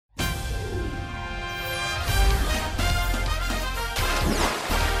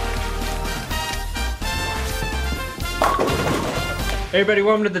Hey everybody,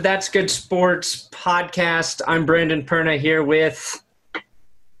 welcome to the That's Good Sports podcast. I'm Brandon Perna here with...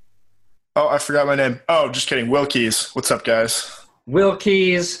 Oh, I forgot my name. Oh, just kidding. Will Keys. What's up, guys? Will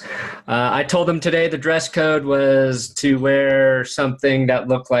Keys. I told him today the dress code was to wear something that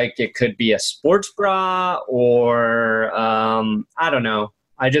looked like it could be a sports bra or, I don't know.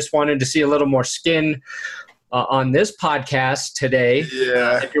 I just wanted to see a little more skin on this podcast today.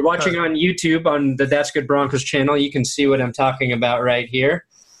 Yeah. If you're watching on YouTube on the That's Good Broncos channel, you can see what I'm talking about right here.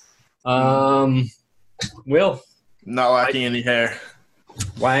 Will, Not lacking any hair.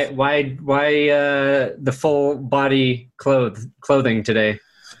 why the full body clothing today?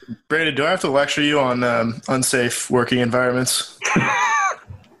 Brandon, do I have to lecture you on unsafe working environments?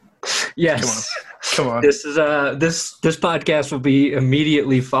 Yes. Come on. This is this podcast will be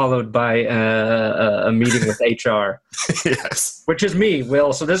immediately followed by a meeting with HR. Yes. Which is me,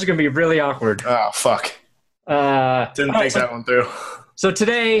 Will. So this is going to be really awkward. Oh, fuck. Didn't think that one through. So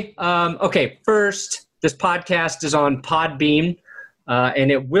today, first, this podcast is on Podbean,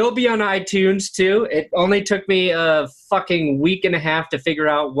 and it will be on iTunes too. It only took me a fucking week and a half to figure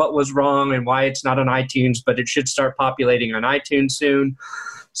out what was wrong and why it's not on iTunes, but it should start populating on iTunes soon.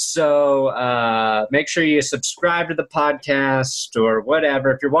 So make sure you subscribe to the podcast or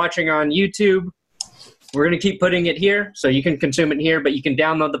whatever. If you're watching on YouTube, we're going to keep putting it here so you can consume it here, but you can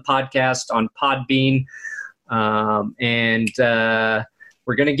download the podcast on Podbean. And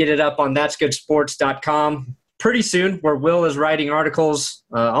we're going to get it up on that'sgoodsports.com pretty soon, where Will is writing articles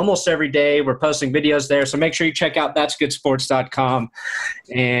almost every day. We're posting videos there. So make sure you check out that'sgoodsports.com.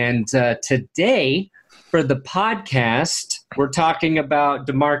 And today for the podcast, we're talking about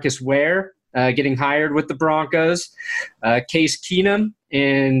DeMarcus Ware getting hired with the Broncos, Case Keenum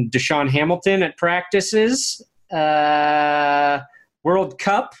and Deshaun Hamilton at practices, World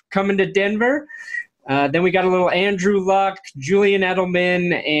Cup coming to Denver. Then we got a little Andrew Luck, Julian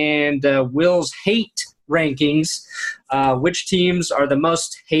Edelman, and Will's hate rankings. Which teams are the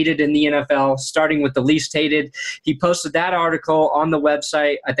most hated in the NFL, starting with the least hated. He posted that article on the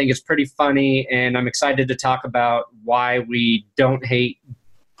website. I think it's pretty funny, and I'm excited to talk about why we don't hate,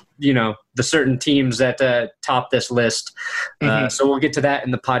 the certain teams that top this list. So we'll get to that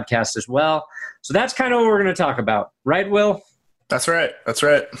in the podcast as well. So that's kind of what we're going to talk about. Right, Will? That's right.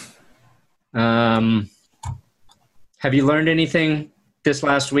 Have you learned anything this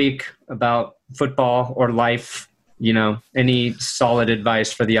last week about football or life? Any solid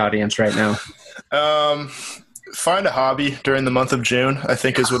advice for the audience right now? Find a hobby during the month of June, I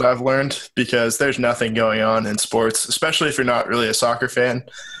think, is what I've learned, because there's nothing going on in sports, especially if you're not really a soccer fan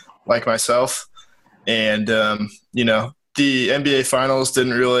like myself. And, the NBA Finals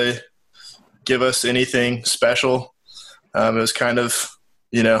didn't really give us anything special. It was kind of,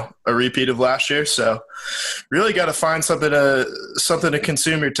 a repeat of last year. So really got to find something to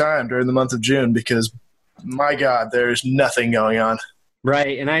consume your time during the month of June, because my God, there's nothing going on.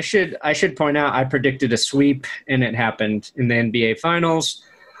 Right. And I should point out, I predicted a sweep and it happened in the NBA Finals.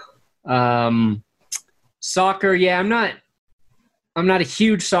 Soccer. Yeah, I'm not a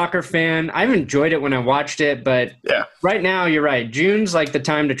huge soccer fan. I've enjoyed it when I watched it, but yeah, right now you're right. June's like the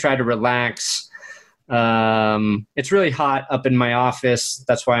time to try to relax. It's really hot up in my office.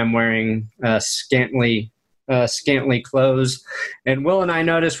 That's why I'm wearing scantily clothes. And Will and I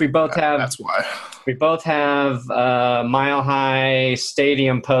noticed we both have. That's why we both have Mile High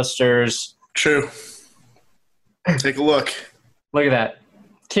Stadium posters. True. Take a look. Look at that,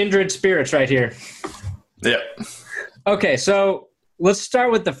 kindred spirits right here. Yeah. Okay, so let's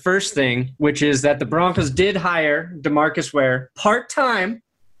start with the first thing, which is that the Broncos did hire DeMarcus Ware part-time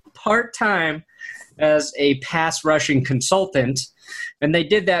as a pass rushing consultant. And they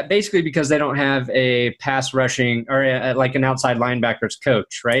did that basically because they don't have a pass rushing or like an outside linebackers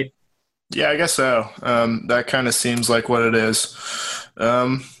coach, right? Yeah, I guess so. That kind of seems like what it is.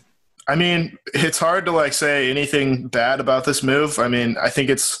 I mean, it's hard to say anything bad about this move. I mean, I think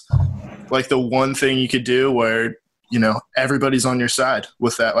it's like the one thing you could do where, everybody's on your side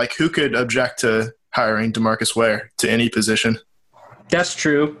with that. Like, who could object to hiring DeMarcus Ware to any position? That's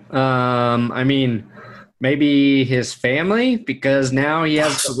true. I mean, maybe his family, because now he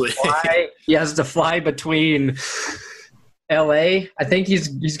has to fly between LA. I think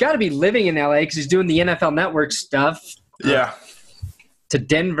he's got to be living in LA because he's doing the NFL Network stuff. Yeah. To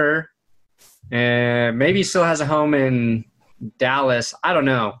Denver. Maybe he still has a home in Dallas. I don't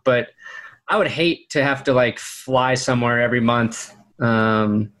know, but I would hate to have to fly somewhere every month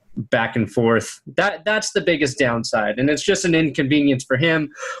back and forth. That's the biggest downside, and it's just an inconvenience for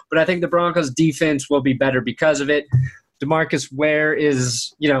him. But I think the Broncos defense will be better because of it. DeMarcus Ware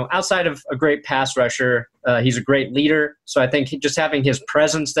is, outside of a great pass rusher, he's a great leader. So I think just having his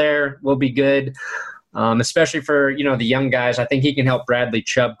presence there will be good, especially for, the young guys. I think he can help Bradley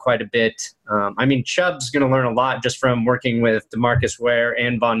Chubb quite a bit. Chubb's going to learn a lot just from working with DeMarcus Ware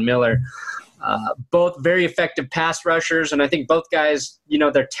and Von Miller. Both very effective pass rushers, and I think both guys,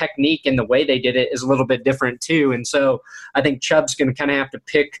 their technique and the way they did it is a little bit different too. And so I think Chubb's going to kind of have to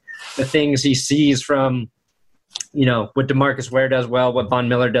pick the things he sees from, what DeMarcus Ware does well, what Von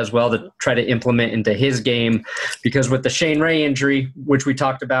Miller does well, to try to implement into his game. Because with the Shane Ray injury, which we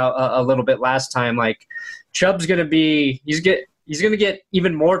talked about a little bit last time, like Chubb's going to be, he's going to get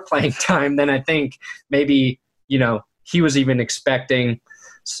even more playing time than I think maybe, he was even expecting.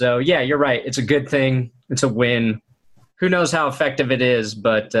 So, yeah, you're right. It's a good thing. It's a win. Who knows how effective it is,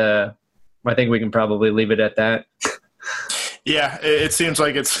 but I think we can probably leave it at that. Yeah, it seems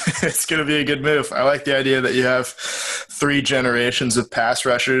like it's going to be a good move. I like the idea that you have 3 generations of pass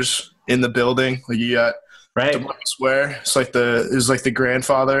rushers in the building. Like you got DeMarcus Ware. It's like the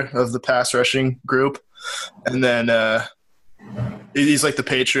grandfather of the pass rushing group, and then he's like the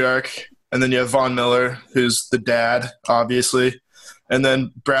patriarch. And then you have Von Miller, who's the dad, obviously. And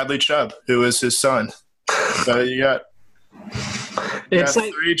then Bradley Chubb, who is his son. So you got like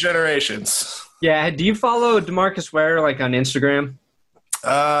 3 generations. Yeah. Do you follow DeMarcus Ware on Instagram?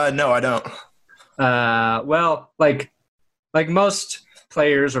 No, I don't. Well, like most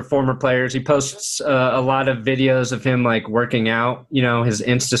players or former players, he posts a lot of videos of him working out. His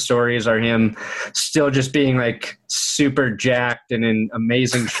Insta stories are him still just being super jacked and in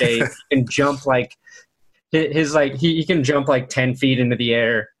amazing shape. He can jump he can jump 10 feet into the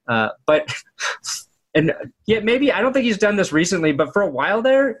air. And yeah, maybe, I don't think he's done this recently, but for a while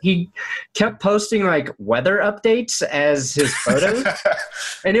there, he kept posting weather updates as his photos.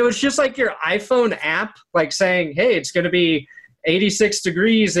 And it was just your iPhone app, saying, hey, it's going to be 86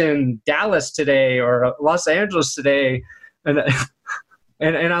 degrees in Dallas today or Los Angeles today. And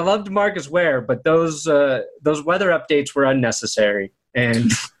I loved DeMarcus Ware, but those weather updates were unnecessary.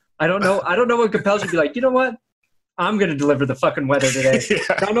 And I don't know what compels you to be like, you know what? I'm going to deliver the fucking weather today. Yeah.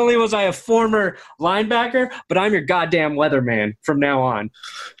 Not only was I a former linebacker, but I'm your goddamn weatherman from now on.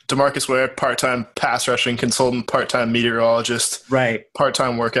 DeMarcus Ware, part-time pass rushing consultant, part-time meteorologist, right?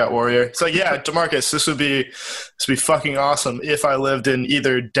 Part-time workout warrior. It's yeah, DeMarcus, this would be fucking awesome if I lived in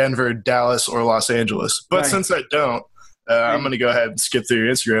either Denver, Dallas, or Los Angeles. But since I don't, I'm going to go ahead and skip through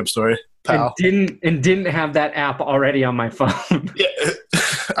your Instagram story, pal. And didn't have that app already on my phone. Yeah.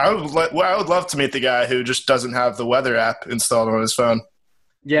 I would love to meet the guy who just doesn't have the weather app installed on his phone.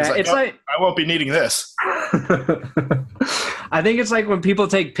 Yeah, it's I won't be needing this. I think it's when people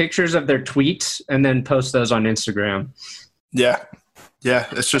take pictures of their tweets and then post those on Instagram. Yeah,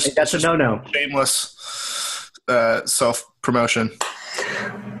 it's just that's a no-no. Shameless self-promotion.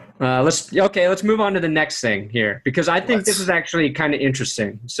 Let's move on to the next thing here, because I think this is actually kind of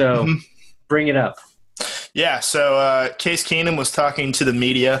interesting. So bring it up. Yeah, so Case Keenum was talking to the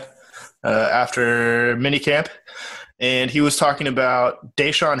media after minicamp, and he was talking about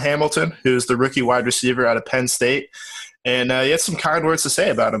Deshaun Hamilton, who's the rookie wide receiver out of Penn State, and he had some kind words to say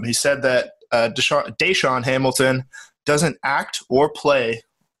about him. He said that Deshaun Hamilton doesn't act or play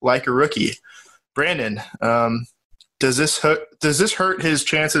like a rookie. Brandon, does this hurt his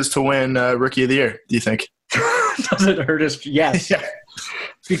chances to win Rookie of the Year, do you think? Does it hurt his? Yes. Yeah.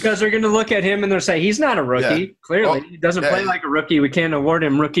 Because they're going to look at him and they'll say, he's not a rookie. Yeah. Clearly, he doesn't play like a rookie. We can't award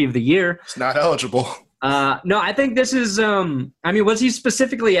him Rookie of the Year. He's not eligible. No, I think this is was he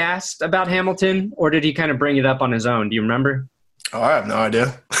specifically asked about Hamilton, or did he kind of bring it up on his own? Do you remember? Oh, I have no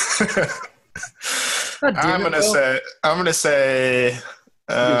idea. I'm going to say he was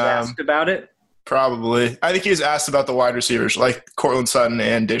asked about it? Probably. I think he was asked about the wide receivers, like Cortland Sutton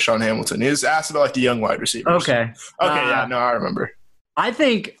and Deshaun Hamilton. He was asked about the young wide receivers. Okay. Yeah, no, I remember. I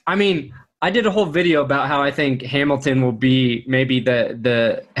did a whole video about how I think Hamilton will be maybe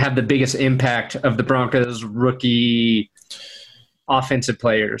have the biggest impact of the Broncos rookie offensive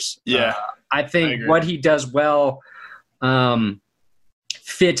players. Yeah. I think what he does well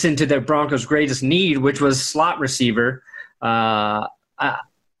fits into the Broncos' greatest need, which was slot receiver. I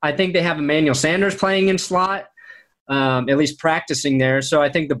think they have Emmanuel Sanders playing in slot, at least practicing there. So I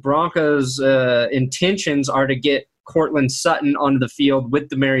think the Broncos' intentions are to get Cortland Sutton onto the field with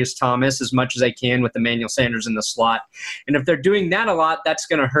Demaryius Thomas as much as they can with Emmanuel Sanders in the slot. And if they're doing that a lot, that's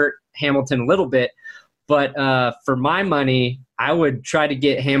going to hurt Hamilton a little bit. But for my money, I would try to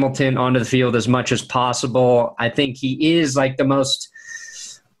get Hamilton onto the field as much as possible. I think he is the most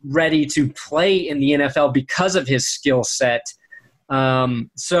ready to play in the NFL because of his skill set.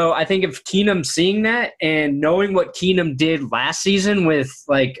 So I think if Keenum's seeing that and knowing what Keenum did last season with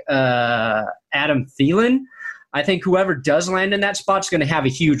Adam Thielen, I think whoever does land in that spot is going to have a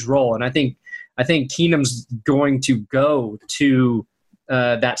huge role. And I think Keenum's going to go to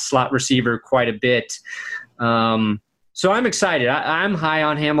that slot receiver quite a bit. So I'm excited. I'm high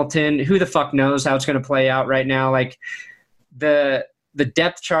on Hamilton. Who the fuck knows how it's going to play out right now? Like the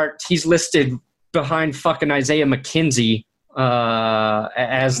depth chart, he's listed behind fucking Isaiah McKenzie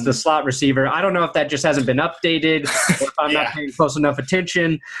as the slot receiver. I don't know if that just hasn't been updated or if I'm not paying close enough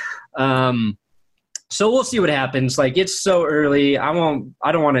attention. So we'll see what happens. Like, it's so early. I don't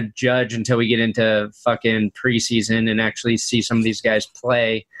want to judge until we get into fucking preseason and actually see some of these guys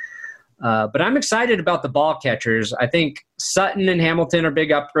play. But I'm excited about the ball catchers. I think Sutton and Hamilton are big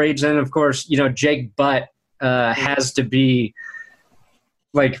upgrades. And, of course, Jake Butt has to be –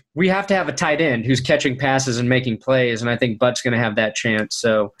 like, we have to have a tight end who's catching passes and making plays, and I think Butt's going to have that chance.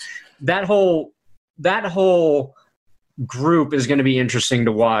 So that whole group is going to be interesting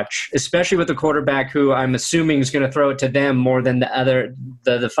to watch, especially with the quarterback who I'm assuming is going to throw it to them more than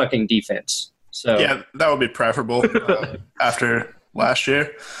the fucking defense. So yeah, that would be preferable after last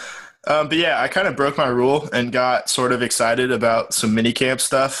year. But yeah, I kind of broke my rule and got sort of excited about some minicamp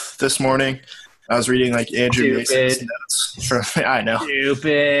stuff this morning. I was reading like Andrew Mason's notes from. I know.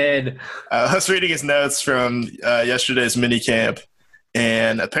 Stupid. I was reading his notes from yesterday's minicamp,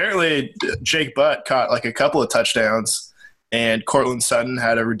 and apparently Jake Butt caught like a couple of touchdowns, and Cortland Sutton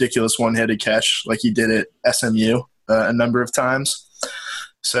had a ridiculous one-handed catch like he did at SMU a number of times.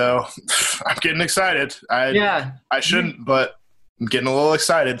 So I'm getting excited. I shouldn't, but I'm getting a little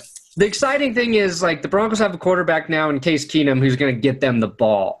excited. The exciting thing is, like, the Broncos have a quarterback now in Case Keenum who's going to get them the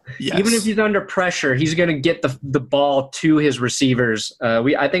ball. Yes. Even if he's under pressure, he's going to get the ball to his receivers.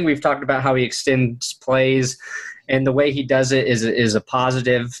 I think we've talked about how he extends plays, and the way he does it is a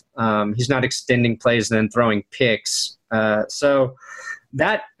positive. He's not extending plays and then throwing picks. So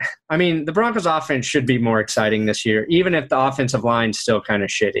the Broncos offense should be more exciting this year, even if the offensive line's still kind of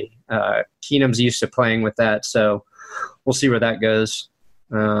shitty. Keenum's used to playing with that, so we'll see where that goes.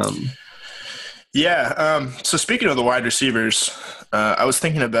 So speaking of the wide receivers, I was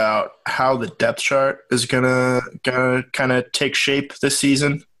thinking about how the depth chart is gonna kind of take shape this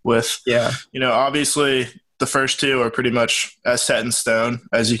season with, obviously the first two are pretty much as set in stone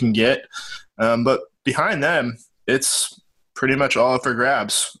as you can get. But behind them, it's pretty much all up for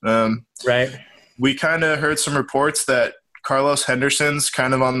grabs. Right. We kind of heard some reports that Carlos Henderson's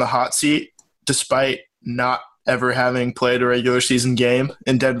kind of on the hot seat despite not ever having played a regular season game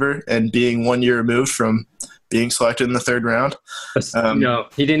in Denver and being 1 year removed from being selected in the third round.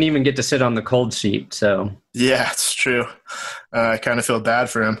 He didn't even get to sit on the cold seat. So yeah, it's true. I kind of feel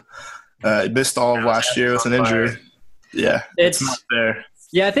bad for him. He missed all of last year with an injury. Yeah, it's not fair.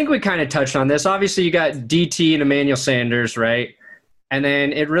 Yeah, I think we kind of touched on this. Obviously, you got DT and Emmanuel Sanders, right? And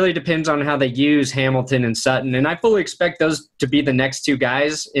then it really depends on how they use Hamilton and Sutton. And I fully expect those to be the next two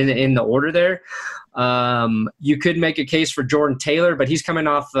guys in the order there. You could make a case for Jordan Taylor, but he's coming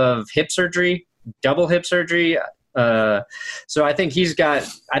off of hip surgery, double hip surgery. So I think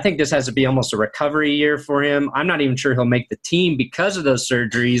I think this has to be almost a recovery year for him. I'm not even sure he'll make the team because of those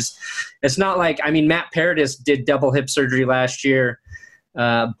surgeries. It's not like, Matt Paradis did double hip surgery last year,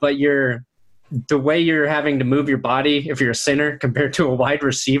 but the way you're having to move your body if you're a center compared to a wide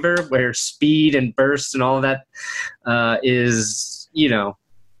receiver where speed and burst and all of that is,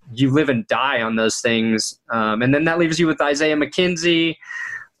 you live and die on those things. And then that leaves you with Isaiah McKenzie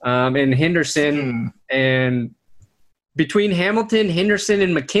and Henderson. And between Hamilton, Henderson,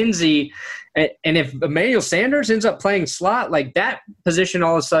 and McKenzie, and if Emmanuel Sanders ends up playing slot, like that position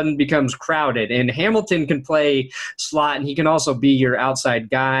all of a sudden becomes crowded. And Hamilton can play slot, and he can also be your outside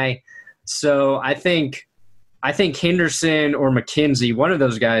guy. So I think Henderson or McKenzie, one of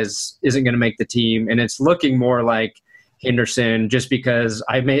those guys, isn't going to make the team, and it's looking more like Henderson just because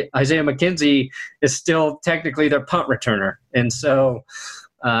Isaiah McKenzie is still technically their punt returner. And so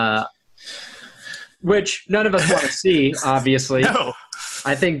which none of us want to see, obviously. No.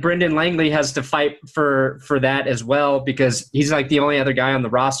 I think Brendan Langley has to fight for that as well because he's like the only other guy on the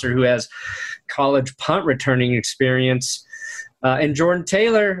roster who has college punt returning experience. And Jordan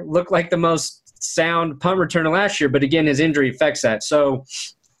Taylor looked like the most sound punt returner last year, but again, his injury affects that. So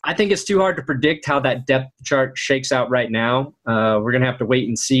I think it's too hard to predict how that depth chart shakes out right now. We're going to have to wait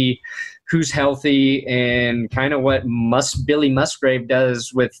and see who's healthy and kind of what Billy Musgrave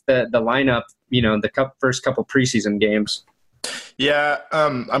does with the lineup, the first couple preseason games. Yeah,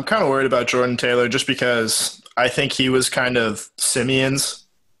 I'm kind of worried about Jordan Taylor just because I think he was kind of Simeon's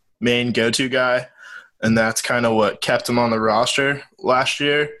main go-to guy and that's kind of what kept him on the roster last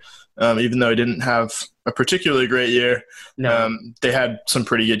year. Even though he didn't have a particularly great year, they had some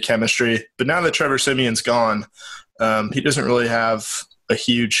pretty good chemistry. But now that Trevor Siemian's gone, he doesn't really have a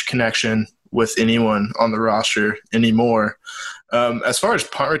huge connection with anyone on the roster anymore. As far as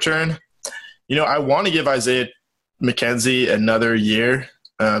punt return, I want to give Isaiah McKenzie another year,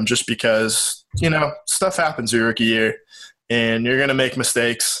 just because, stuff happens your rookie year and you're going to make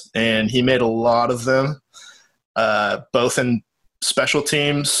mistakes. And he made a lot of them, both in special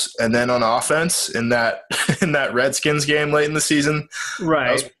teams and then on offense in that Redskins game late in the season.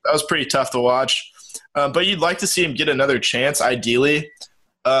 Right. That was pretty tough to watch. But you'd like to see him get another chance, ideally.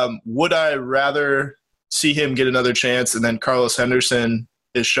 Would I rather see him get another chance and then Carlos Henderson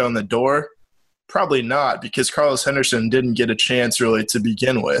is shown the door? Probably not, because Carlos Henderson didn't get a chance really to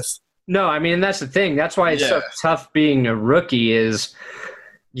begin with. No, I mean, that's the thing. That's why it's so tough being a rookie, is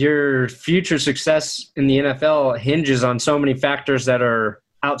your future success in the NFL hinges on so many factors that are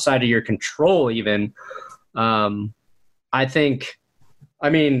outside of your control even. Did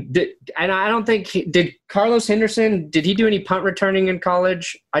Carlos Henderson, did he do any punt returning in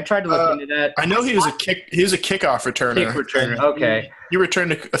college? I tried to look into that. I know he was a kickoff returner. Kick returner, okay. He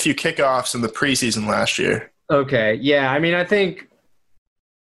returned a few kickoffs in the preseason last year. Okay, yeah. I mean, I think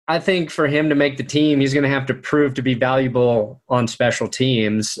for him to make the team, he's going to have to prove to be valuable on special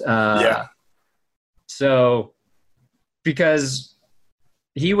teams. So, because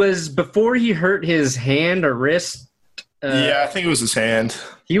he was, before he hurt his hand or wrist, I think it was his hand.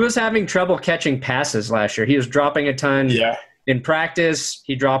 He was having trouble catching passes last year. He was dropping a ton in practice.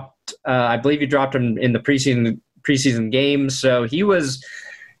 He dropped, I believe he dropped him in the preseason games. So he was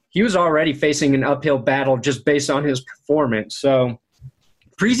already facing an uphill battle just based on his performance. So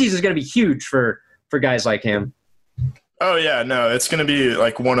preseason is going to be huge for guys like him. Oh yeah, no, it's going to be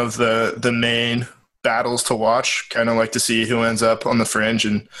like one of the main battles to watch. Kind of like to see who ends up on the fringe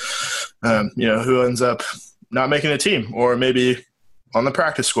and who ends up not making a team or maybe on the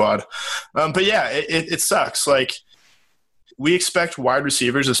practice squad. But yeah, it sucks. Like, we expect wide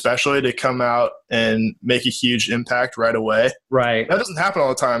receivers especially to come out and make a huge impact right away. Right. That doesn't happen all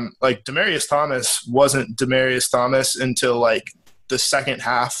the time. Like, Demaryius Thomas wasn't Demaryius Thomas until like the second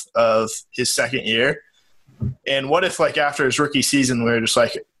half of his second year. And what if, like, after his rookie season, we were just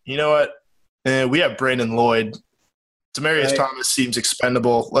like, you know what? We have Brandon Lloyd. Demaryius Thomas seems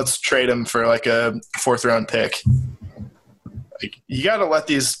expendable. Let's trade him for like a 4th-round pick. Like, you got to let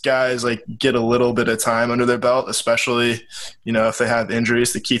these guys like get a little bit of time under their belt, especially if they have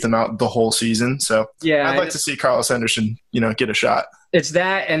injuries to keep them out the whole season. So I'd like to see Carlos Henderson, get a shot. It's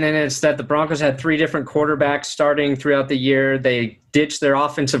that, and then it's that the Broncos had 3 different quarterbacks starting throughout the year. They ditched their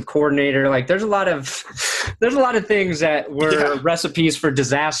offensive coordinator. Like, there's a lot of things that were recipes for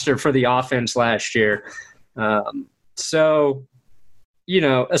disaster for the offense last year. So,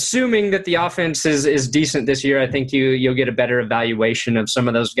 assuming that the offense is decent this year, I think you'll get a better evaluation of some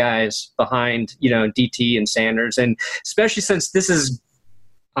of those guys behind, DT and Sanders. And especially since this is,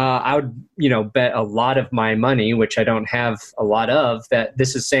 I would, bet a lot of my money, which I don't have a lot of, that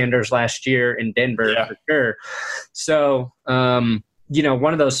this is Sanders last year in Denver for sure. So, one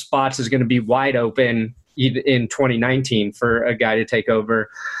of those spots is going to be wide open in 2019 for a guy to take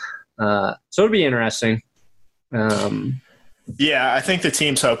over. So it'll be interesting. I think the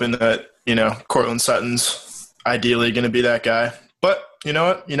team's hoping that, Courtland Sutton's ideally going to be that guy. But you know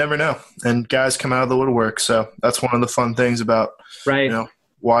what? You never know. And guys come out of the woodwork. So that's one of the fun things about,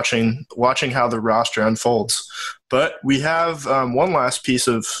 watching how the roster unfolds. But we have one last piece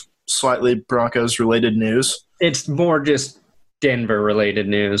of slightly Broncos-related news. It's more just Denver-related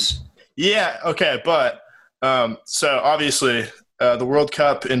news. Yeah, okay. But so obviously – the World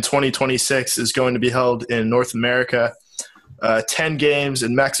Cup in 2026 is going to be held in North America. 10 games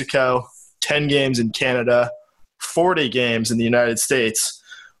in Mexico, 10 games in Canada, 40 games in the United States.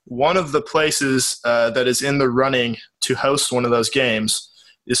 One of the places that is in the running to host one of those games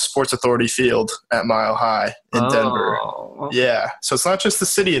is Sports Authority Field at Mile High in Denver. Yeah, so it's not just the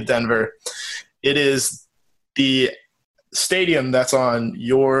city of Denver. It is the stadium that's on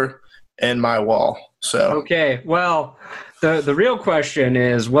your and my wall. So okay, well, the real question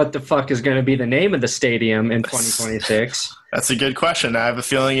is, what the fuck is going to be the name of the stadium in 2026? That's a good question. I have a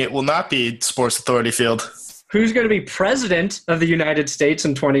feeling it will not be Sports Authority Field. Who's going to be president of the United States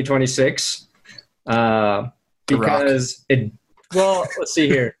in 2026? Because let's see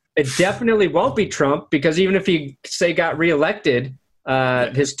here. It definitely won't be Trump, because even if he, say, got reelected,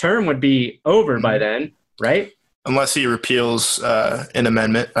 his term would be over by then, right? Unless he repeals an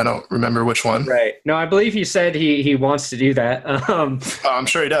amendment. I don't remember which one. Right. No, I believe he said he wants to do that. I'm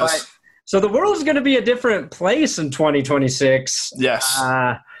sure he does. So the world is going to be a different place in 2026. Yes.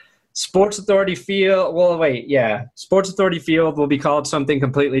 Sports Authority Field. Well, wait, yeah. Sports Authority Field will be called something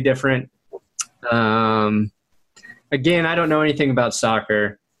completely different. Again, I don't know anything about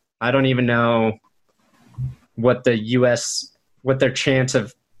soccer. I don't even know what the what their chance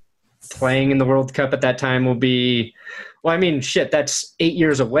of playing in the World Cup at that time will be. Well, I mean, shit, that's 8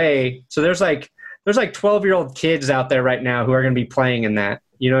 years away. So there's like 12-year-old kids out there right now who are going to be playing in that.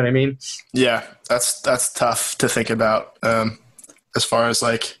 You know what I mean? Yeah, that's tough to think about as far as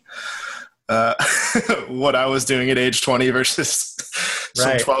like what I was doing at age 20 versus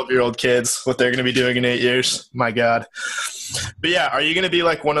some 12-year-old kids, what they're going to be doing in 8 years. My God. But yeah, are you going to be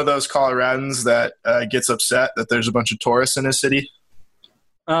like one of those Coloradans that gets upset that there's a bunch of tourists in his city?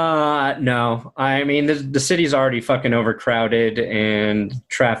 No. I mean, the city's already fucking overcrowded and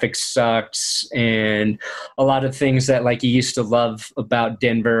traffic sucks and a lot of things that like you used to love about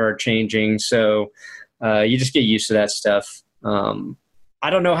Denver are changing. So you just get used to that stuff. I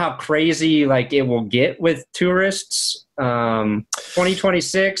don't know how crazy like it will get with tourists.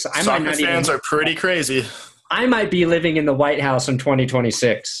 2026. Soccer fans are pretty crazy. I might be living in the White House in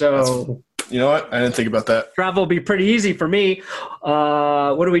 2026. So you know what? I didn't think about that. Travel will be pretty easy for me.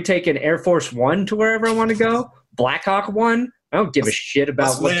 What do we take in Air Force One to wherever I want to go? Black Hawk One? I don't give a shit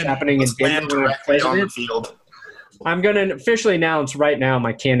about what's happening in Denver when I'm president. I'm going to officially announce right now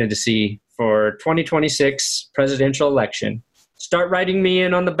my candidacy for 2026 presidential election. Start writing me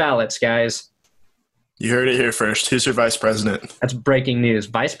in on the ballots, guys. You heard it here first. Who's your vice president? That's breaking news.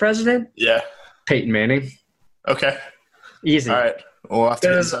 Vice president? Yeah. Peyton Manning. Okay. Easy. All right. We'll have to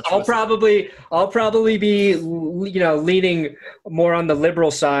get in touch I'll probably be, leaning more on the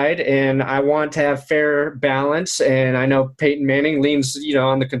liberal side, and I want to have fair balance. And I know Peyton Manning leans,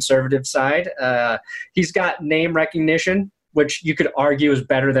 on the conservative side. He's got name recognition, which you could argue is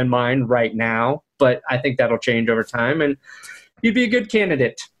better than mine right now, but I think that'll change over time. And he'd be a good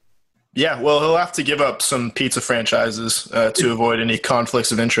candidate. Yeah, well, he'll have to give up some pizza franchises to avoid any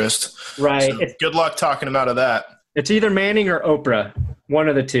conflicts of interest. Right. So good luck talking him out of that. It's either Manning or Oprah, one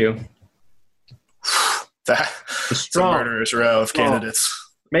of the two. That's a murderer's row of candidates.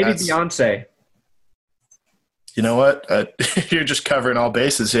 Maybe Beyonce. You know what? You're just covering all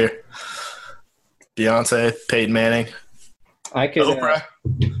bases here. Beyonce, Peyton Manning, Oprah.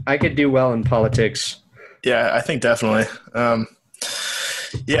 I could do well in politics. Yeah, I think definitely.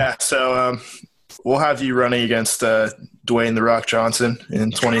 So we'll have you running against Dwayne "The Rock" Johnson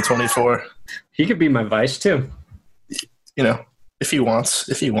in 2024. He could be my vice too. If he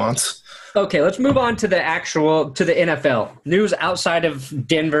wants. Okay, let's move on to the NFL. News outside of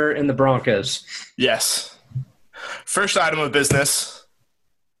Denver and the Broncos. Yes. First item of business,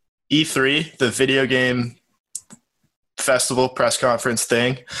 E3, the video game festival press conference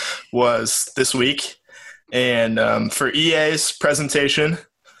thing, was this week. And for EA's presentation,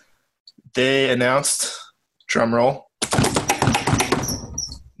 they announced, drumroll,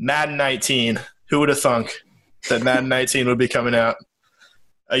 Madden 19. Who would have thunk that Madden 19 would be coming out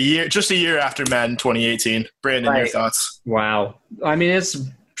just a year after Madden 2018? Brandon, Your thoughts? Wow. I mean, it's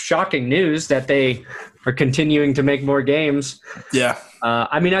shocking news that they are continuing to make more games. Yeah.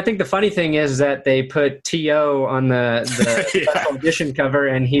 I think the funny thing is that they put T.O. on the special edition cover,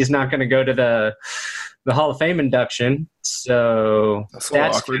 and he's not going to go to the Hall of Fame induction. So that's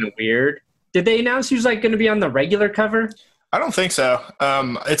kind of weird. Did they announce he was going to be on the regular cover? I don't think so.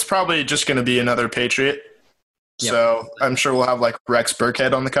 It's probably just going to be another Patriot. Yep. So I'm sure we'll have Rex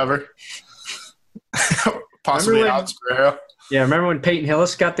Burkhead on the cover. Possibly Alex Guerrero. Yeah, remember when Peyton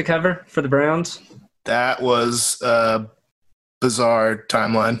Hillis got the cover for the Browns? That was a bizarre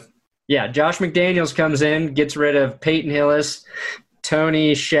timeline. Yeah, Josh McDaniels comes in, gets rid of Peyton Hillis,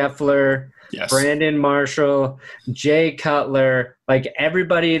 Tony Scheffler, Brandon Marshall, Jay Cutler,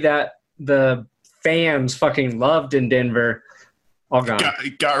 everybody that the fans fucking loved in Denver, all gone.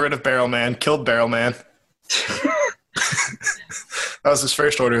 Got rid of Barrel Man, killed Barrel Man. That was his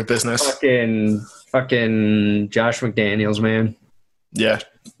first order of business. Fucking Josh McDaniels, man. Yeah,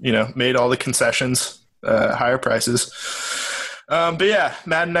 made all the concessions, higher prices. But yeah,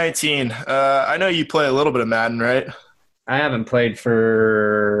 Madden 19. I know you play a little bit of Madden, right? I haven't played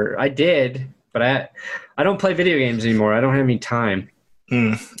I did, but I don't play video games anymore. I don't have any time.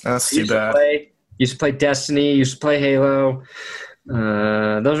 That's too bad. Used to play Destiny, used to play Halo.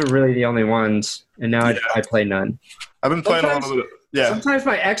 Those are really the only ones, and now I play none. I've been playing a little bit. Yeah. Sometimes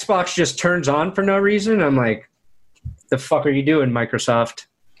my Xbox just turns on for no reason. I'm like, the fuck are you doing, Microsoft?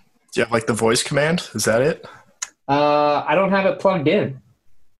 Do you have the voice command? Is that it? I don't have it plugged in.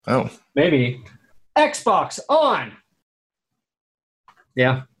 Oh. Maybe. Xbox on.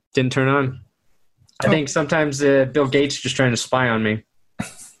 Yeah. Didn't turn on. I think sometimes Bill Gates is just trying to spy on me.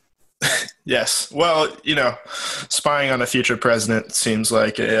 Yes. Well, spying on a future president seems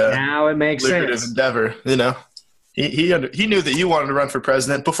like a now it makes lucrative sense. endeavor. He knew that you wanted to run for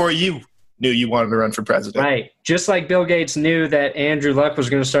president before you knew you wanted to run for president. Right. Just like Bill Gates knew that Andrew Luck was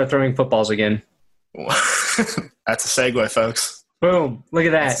going to start throwing footballs again. That's a segue, folks. Boom. Look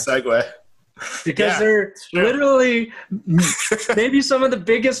at that. That's a segue. Because they're literally maybe some of the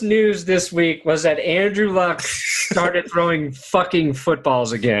biggest news this week was that Andrew Luck started throwing fucking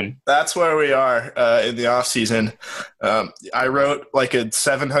footballs again. That's where we are in the off season. I wrote like a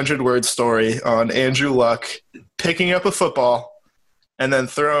 700-word story on Andrew Luck picking up a football and then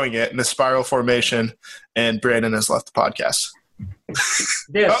throwing it in a spiral formation, and Brandon has left the podcast.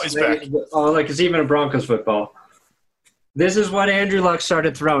 Yes, he's back. Oh, look, it's even a Broncos football. This is what Andrew Luck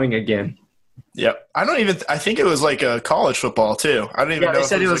started throwing again. Yep. I think it was like a college football too. I don't even know. They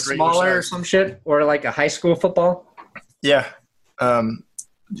said it was smaller or some shit, or like a high school football. Yeah.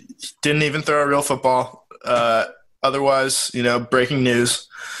 Didn't even throw a real football. Otherwise, breaking news.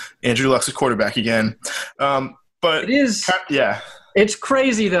 Andrew Luck's a quarterback again. But it is. Yeah. It's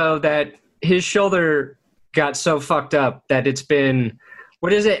crazy though that his shoulder got so fucked up that it's been,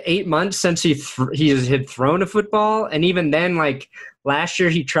 8 months since he had thrown a football, and even then, like last year,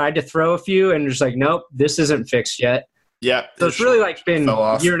 he tried to throw a few and was like, nope, this isn't fixed yet. Yeah. So it's really like been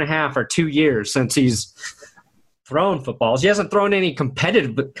a year and a half or 2 years since he's thrown footballs. He hasn't thrown any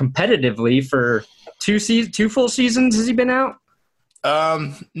competitively for two full seasons. Has he been out?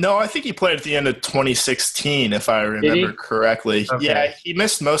 No, I think he played at the end of 2016, if I remember correctly. Okay. Yeah, he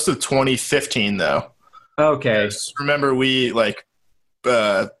missed most of 2015 though. Okay. Remember we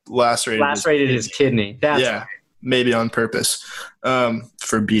lacerated his kidney. That's right. Maybe on purpose,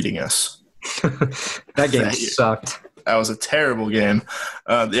 for beating us. That game sucked. That was a terrible game.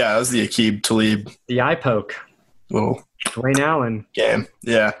 That was the Aqib Talib. The eye poke. Little Dwayne Allen game.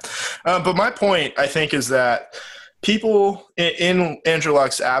 Yeah. But my point, I think, is that people in Andrew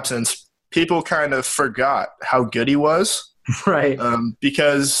Luck's absence, people kind of forgot how good he was. Right.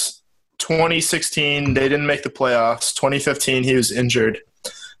 Because 2016, they didn't make the playoffs. 2015, he was injured.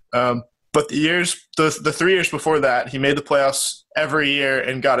 But the 3 years before that, he made the playoffs every year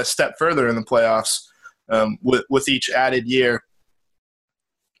and got a step further in the playoffs with each added year.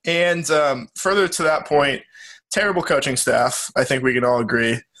 And further to that point, terrible coaching staff. I think we can all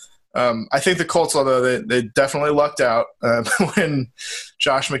agree. I think the Colts, although they definitely lucked out when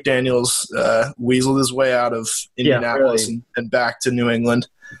Josh McDaniels weaseled his way out of Indianapolis and back to New England.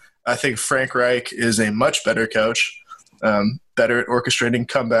 I think Frank Reich is a much better coach, better at orchestrating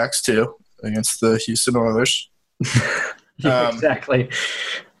comebacks too against the Houston Oilers. Exactly.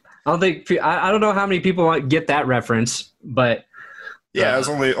 I don't know how many people get that reference, but yeah, it was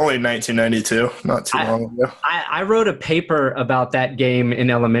only 1992, not too long ago. I wrote a paper about that game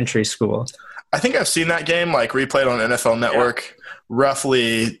in elementary school. I think I've seen that game replayed on NFL Network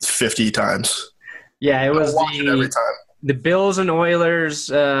roughly 50 times. Yeah, it was every time. The Bills and Oilers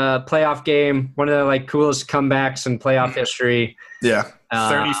playoff game, one of the coolest comebacks in playoff history. Yeah,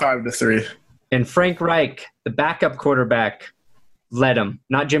 35-3. And Frank Reich, the backup quarterback, led him,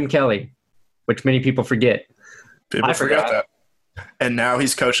 not Jim Kelly, which many people forget. I forgot that. And now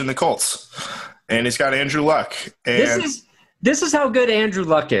he's coaching the Colts, and he's got Andrew Luck. And this is how good Andrew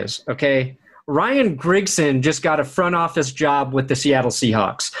Luck is. Okay, Ryan Grigson just got a front office job with the Seattle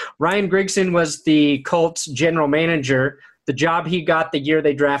Seahawks. Ryan Grigson was the Colts general manager, the job he got the year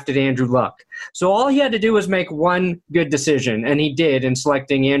they drafted Andrew Luck. So all he had to do was make one good decision, and he did in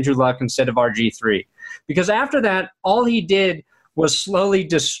selecting Andrew Luck instead of RG3. Because after that, all he did was slowly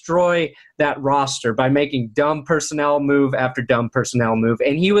destroy that roster by making dumb personnel move after dumb personnel move.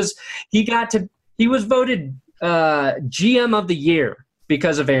 And he was voted GM of the year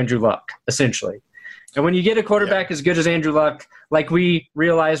because of Andrew Luck, essentially. And when you get a quarterback as good as Andrew Luck, like we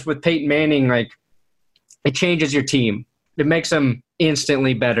realized with Peyton Manning, it changes your team. It makes them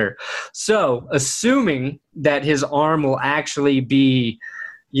instantly better. So assuming that his arm will actually be,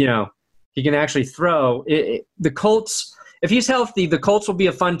 he can actually throw, the Colts, if he's healthy, the Colts will be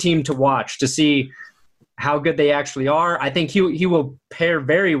a fun team to watch to see how good they actually are. I think he will pair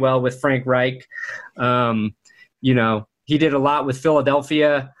very well with Frank Reich. He did a lot with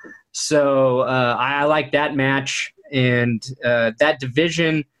Philadelphia. So I like that match. And that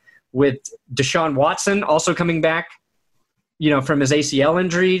division with Deshaun Watson also coming back, from his ACL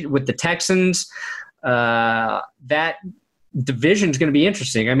injury with the Texans, that division is going to be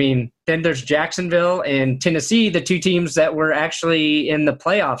interesting. I mean, then there's Jacksonville and Tennessee, the two teams that were actually in the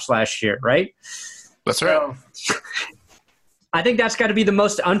playoffs last year, right? That's right. I think that's got to be the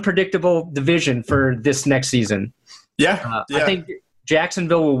most unpredictable division for this next season. Yeah. I think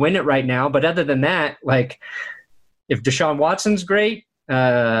Jacksonville will win it right now, but other than that, like if Deshaun Watson's great,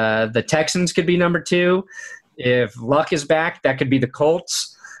 the Texans could be number 2. If Luck is back, that could be the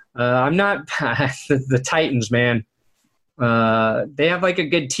Colts. I'm not the Titans, man. They have like a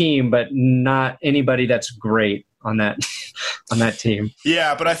good team, but not anybody that's great on that team.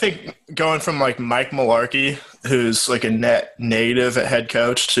 Yeah, but I think going from like Mike Mularkey, who's like a net negative at head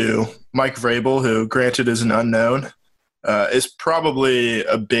coach, to Mike Vrabel, who granted is an unknown, is probably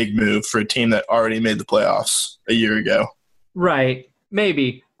a big move for a team that already made the playoffs a year ago. Right.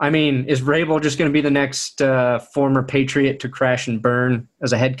 Maybe. I mean, is Vrabel just going to be the next former Patriot to crash and burn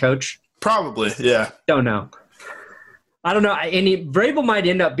as a head coach? Probably, yeah. Don't know. I don't know. Vrabel might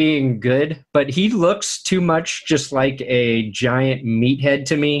end up being good, but he looks too much just like a giant meathead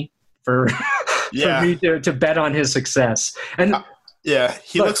to me for me to bet on his success. And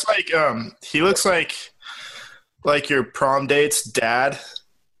he looks like your prom date's dad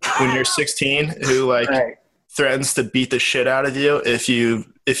when you're 16, who like threatens to beat the shit out of you if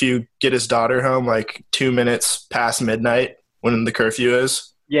you get his daughter home like 2 minutes past midnight when the curfew is.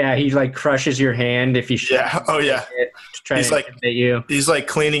 Yeah, he like crushes your hand if he He's like you. He's like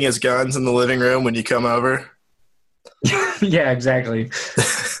cleaning his guns in the living room when you come over. Yeah, exactly.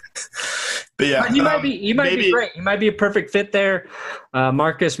 But yeah, he might be great. He might be a perfect fit there.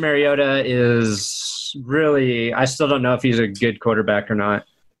 Marcus Mariota is really, I still don't know if he's a good quarterback or not.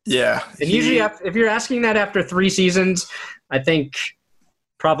 Yeah. And usually if you're asking that after 3 seasons, I think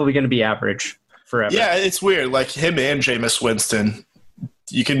probably going to be average forever. Yeah, it's weird. Like him and Jameis Winston,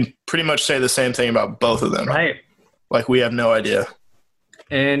 you can pretty much say the same thing about both of them. Right. Like we have no idea.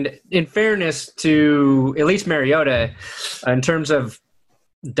 And in fairness to at least Mariota, in terms of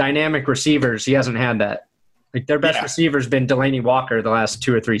dynamic receivers, he hasn't had that. Like their best receiver's been Delaney Walker the last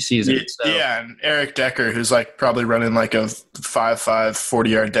 2 or 3 seasons. So. Yeah, and Eric Decker, who's like probably running like a 5'5",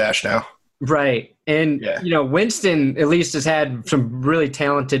 40-yard dash now. Right. And, Winston at least has had some really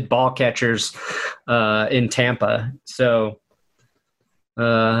talented ball catchers in Tampa. So,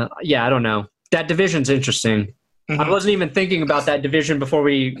 I don't know. That division's interesting. I wasn't even thinking about that division before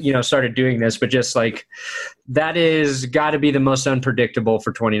we, started doing this, but just like that is got to be the most unpredictable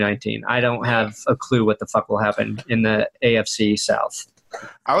for 2019. I don't have a clue what the fuck will happen in the AFC South.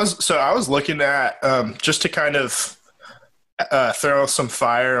 I was looking at just to kind of throw some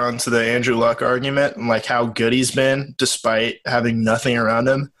fire onto the Andrew Luck argument and like how good he's been despite having nothing around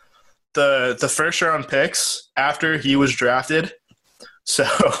him. The first round picks after he was drafted. So,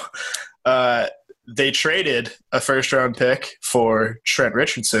 they traded a first-round pick for Trent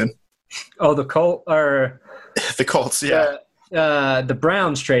Richardson. Oh, the Colts, yeah. The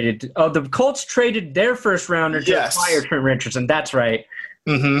Browns traded. Oh, the Colts traded their first-rounder to acquire Trent Richardson. That's right.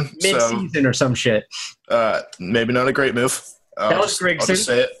 Mm-hmm. Mid-season or some shit. Maybe not a great move. That was Gregson. I'll just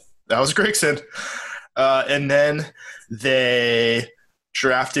say it. That was Gregson. And then they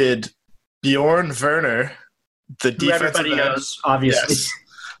drafted Bjorn Werner, the defensive everybody knows, obviously. Yes.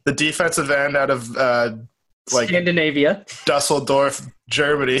 The defensive end out of Scandinavia, Dusseldorf,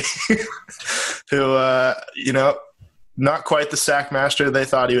 Germany, who not quite the sack master they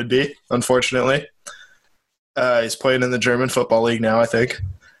thought he would be. Unfortunately, he's playing in the German football league now. I think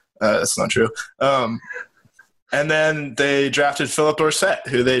that's not true. And then they drafted Philip Dorsett,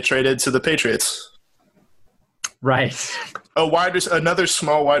 who they traded to the Patriots. Right. Another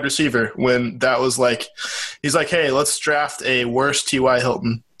small wide receiver. When that was like, he's like, hey, let's draft a worse T.Y.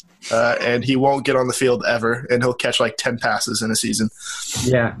 Hilton. And he won't get on the field ever, and he'll catch like 10 passes in a season.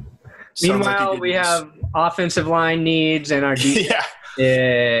 Yeah. Meanwhile, we have offensive line needs, and our defense,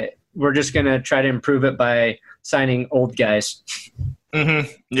 we're just going to try to improve it by signing old guys.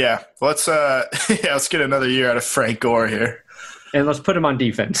 Mm-hmm. Yeah. Let's get another year out of Frank Gore here. And let's put him on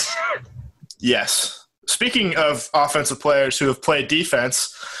defense. Yes. Speaking of offensive players who have played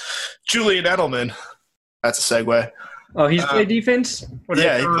defense, Julian Edelman. That's a segue. Oh, he's played defense? Or did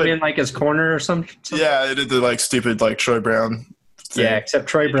they throw him in like his corner or something? Yeah, they did the like stupid like Troy Brown thing. Yeah, except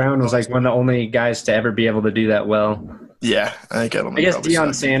Troy Brown was like one of the only guys to ever be able to do that well. Yeah, I think Edelman. I guess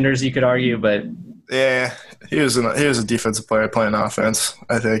Deion Sanders, you could argue, but yeah, he was a defensive player playing offense,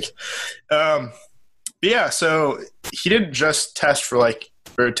 I think. So he didn't just test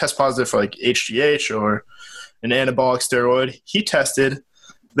positive for like HGH or an anabolic steroid.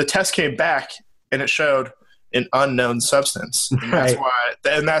 The test came back and it showed an unknown substance.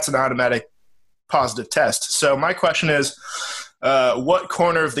 And that's an automatic positive test. So my question is, what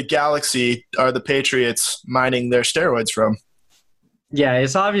corner of the galaxy are the Patriots mining their steroids from? Yeah,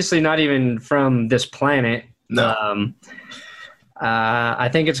 it's obviously not even from this planet. No. I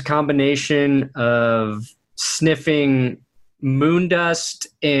think it's a combination of sniffing moon dust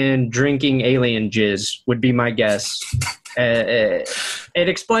and drinking alien jizz would be my guess. It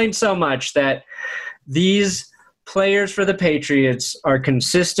explains so much that these players for the Patriots are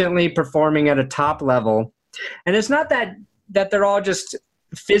consistently performing at a top level. And it's not that they're all just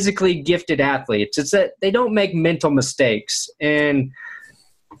physically gifted athletes. It's that they don't make mental mistakes. And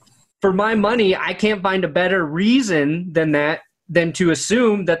for my money, I can't find a better reason than to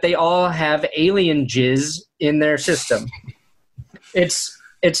assume that they all have alien jizz in their system. It's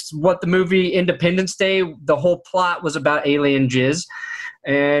what the movie Independence Day, the whole plot was about alien jizz.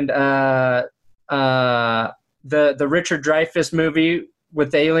 And the Richard Dreyfuss movie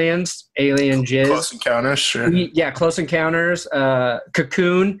with aliens, alien jizz. Close Encounters, sure. Yeah, Close Encounters.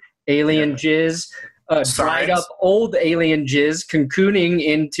 Cocoon, alien jizz. Dried up old alien jizz, cocooning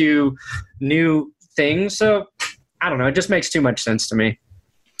into new things. So, I don't know. It just makes too much sense to me.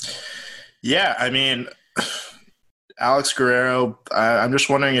 Yeah, I mean, Alex Guerrero, I'm just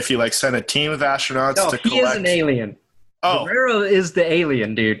wondering if he sent a team of astronauts to collect. He is an alien. Oh. Guerrero is the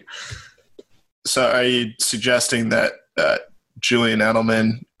alien, dude. So are you suggesting that Julian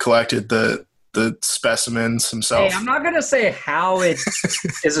Edelman collected the specimens himself? Hey, I'm not going to say how it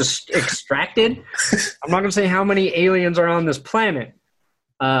is extracted. I'm not going to say how many aliens are on this planet.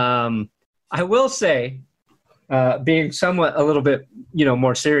 I will say, being somewhat a little bit,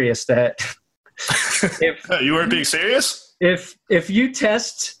 more serious, that if you weren't being serious? If you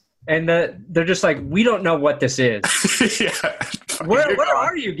test and they're just like, we don't know what this is. Yeah. Where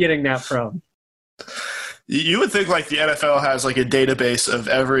are you getting that from? You would think the NFL has a database of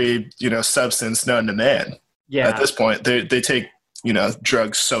every, substance known to man. Yeah. At this point, they take,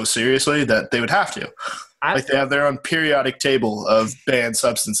 drugs so seriously that they would have to. They have their own periodic table of banned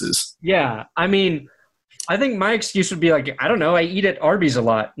substances. Yeah. I mean, I think my excuse would be I don't know, I eat at Arby's a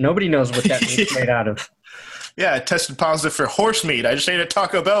lot. Nobody knows what that meat's made out of. Yeah, I tested positive for horse meat. I just ate at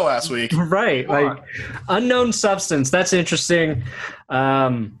Taco Bell last week. Right. Unknown substance. That's interesting.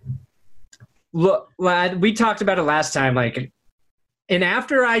 Look, we talked about it last time. And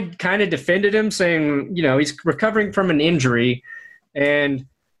after I kind of defended him, saying, he's recovering from an injury, and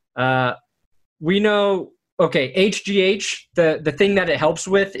we know, okay, HGH, the thing that it helps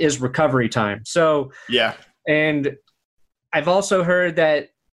with is recovery time. So yeah, and I've also heard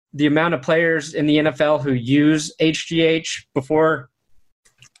that the amount of players in the NFL who use HGH before,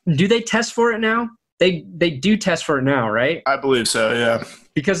 do they test for it now? They do test for it now, right? I believe so, yeah.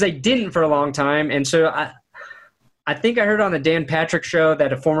 Because they didn't for a long time. And so I think I heard on the Dan Patrick show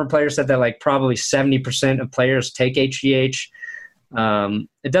that a former player said that probably 70% of players take HGH.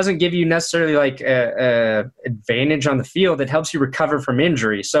 It doesn't give you necessarily a advantage on the field. It helps you recover from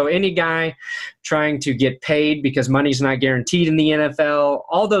injury. So any guy trying to get paid because money's not guaranteed in the NFL,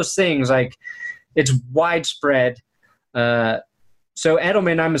 all those things, it's widespread. So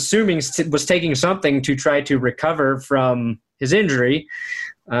Edelman, I'm assuming, was taking something to try to recover from his injury,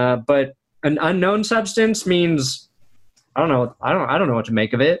 but an unknown substance means I don't know. I don't know what to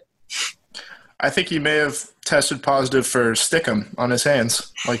make of it. I think he may have tested positive for stickum on his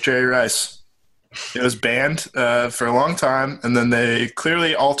hands, like Jerry Rice. It was banned for a long time, and then they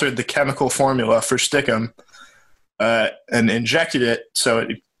clearly altered the chemical formula for stickum and injected it, so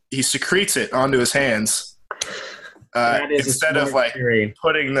he secretes it onto his hands. Instead of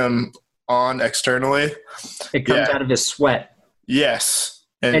putting them on externally, it comes out of his sweat. Yes,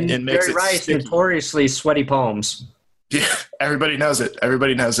 and makes Jerry it Rice sticky. Notoriously sweaty palms. Yeah, everybody knows it.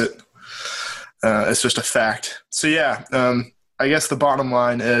 It's just a fact. So yeah, I guess the bottom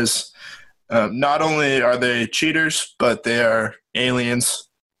line is not only are they cheaters, but they are aliens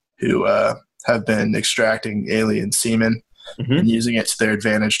who have been extracting alien semen and using it to their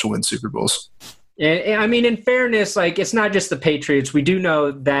advantage to win Super Bowls. And I mean, in fairness, it's not just the Patriots. We do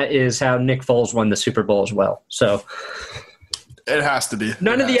know that is how Nick Foles won the Super Bowl as well. So it has to be.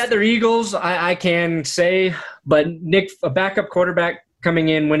 None of the other Eagles, I can say, but Nick, a backup quarterback coming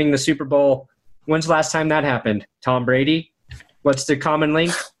in, winning the Super Bowl. When's the last time that happened? Tom Brady? What's the common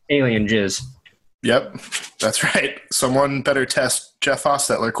link? Alien jizz. Yep, that's right. Someone better test Jeff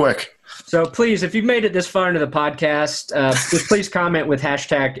Hostetler quick. So please, if you've made it this far into the podcast, just please comment with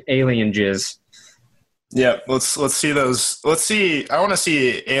hashtag alien jizz. Yeah, let's see those. Let's see. I want to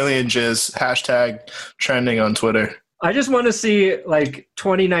see alien jizz hashtag trending on Twitter. I just want to see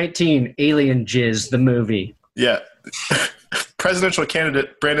 2019 Alien Jizz, the movie. Yeah. Presidential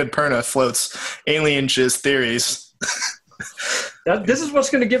candidate Brandon Perna floats alien jizz theories. This is what's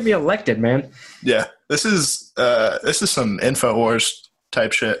going to get me elected, man. Yeah, this is some InfoWars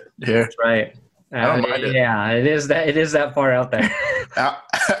type shit here. That's right. I don't mind it. Yeah, it is that far out there.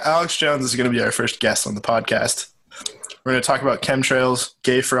 Alex Jones is going to be our first guest on the podcast. We're going to talk about chemtrails,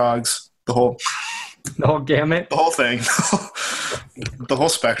 gay frogs, the whole gamut, the whole thing, the whole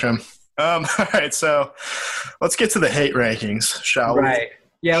spectrum. All right, so let's get to the hate rankings, shall we? Right.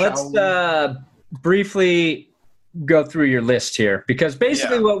 Yeah, let's briefly go through your list here, because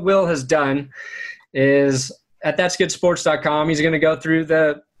basically what Will has done is at that'sgoodsports.com, he's going to go through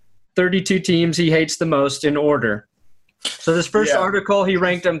the 32 teams he hates the most in order. So this first article, he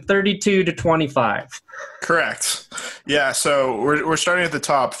ranked them 32 to 25. Correct. Yeah, so we're starting at the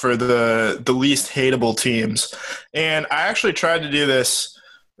top for the least hateable teams. And I actually tried to do this.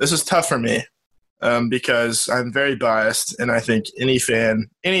 This is tough for me because I'm very biased, and I think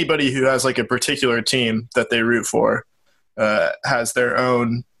anybody who has like a particular team that they root for has their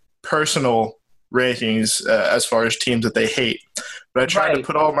own personal rankings as far as teams that they hate. But I tried to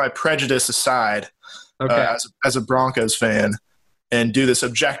put all my prejudice aside as a Broncos fan and do this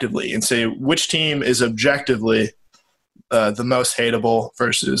objectively and say which team is objectively the most hateable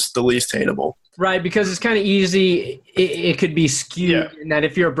versus the least hateable. Right, because it's kind of easy. It could be skewed in that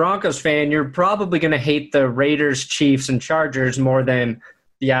if you're a Broncos fan, you're probably going to hate the Raiders, Chiefs, and Chargers more than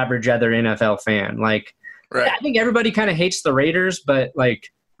the average other NFL fan. Like, I think everybody kind of hates the Raiders, but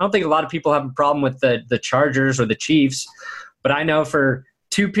like, I don't think a lot of people have a problem with the Chargers or the Chiefs. But I know for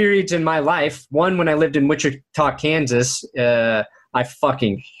 2 periods in my life, one when I lived in Wichita, Kansas, I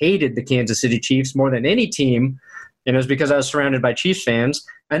fucking hated the Kansas City Chiefs more than any team. And it was because I was surrounded by Chiefs fans.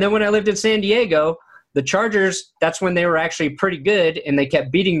 And then when I lived in San Diego, the Chargers, that's when they were actually pretty good, and they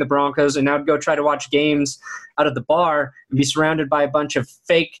kept beating the Broncos, and I would go try to watch games out of the bar and be surrounded by a bunch of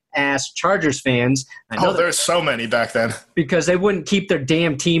fake-ass Chargers fans. There's so many back then. Because they wouldn't keep their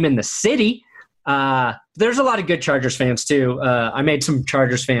damn team in the city. There's a lot of good Chargers fans, too. I made some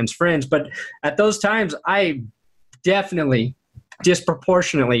Chargers fans friends, but at those times, I definitely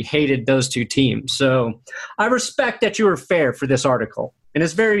disproportionately hated those 2 teams. So I respect that you were fair for this article, and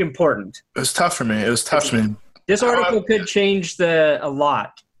it's very important. It was tough for me. This article could change a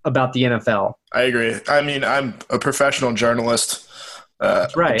lot about the NFL. I agree. I mean, I'm a professional journalist.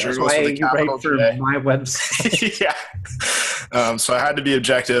 That's right. That's why you write for my website. So I had to be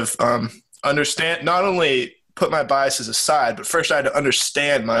objective. Understand, not only put my biases aside, but first I had to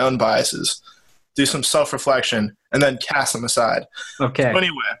understand my own biases, do some self-reflection, and then cast them aside. Okay. So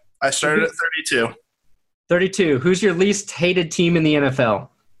anyway, I started at 32. 32. Who's your least hated team in the NFL?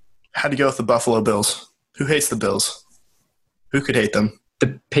 Had to go with the Buffalo Bills. Who hates the Bills? Who could hate them?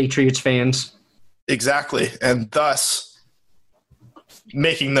 The Patriots fans. Exactly. And thus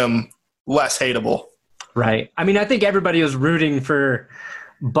making them less hateable. Right. I mean, I think everybody was rooting for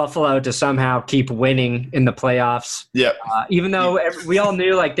Buffalo to somehow keep winning in the playoffs. Yep. Even though we all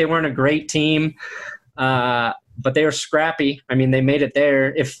knew like they weren't a great team, but they were scrappy. I mean, they made it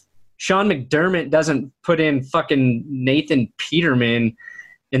there. If Sean McDermott doesn't put in fucking Nathan Peterman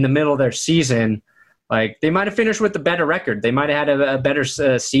in the middle of their season, like they might have finished with a better record. They might have had a better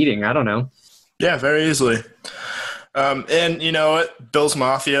seeding. I don't know. Yeah, very easily. And you know what? Bills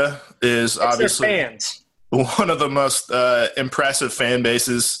Mafia is obviously fans. One of the most impressive fan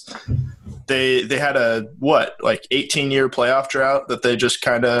bases. They had a 18-year playoff drought that they just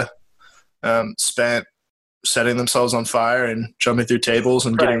kind of spent setting themselves on fire and jumping through tables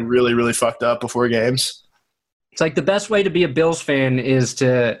and getting really, really fucked up before games. It's like the best way to be a Bills fan is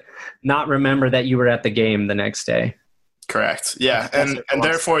to not remember that you were at the game the next day. Correct. Yeah, and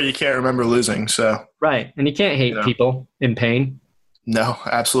therefore you can't remember losing. So right, and you can't hate people in pain. No,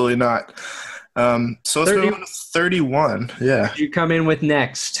 absolutely not. So let's move on to 31. Yeah. What did you come in with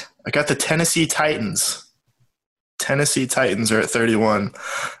next? I got the Tennessee Titans. Tennessee Titans are at 31.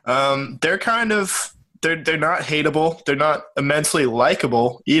 They're kind of they're not hateable. They're not immensely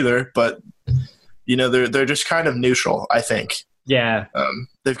likable either, but you know, they're just kind of neutral, I think. Yeah.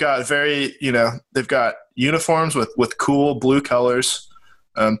 They've got they've got uniforms with cool blue colors,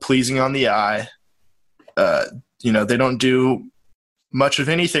 pleasing on the eye. They don't do much of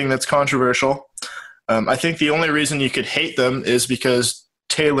anything that's controversial. I think the only reason you could hate them is because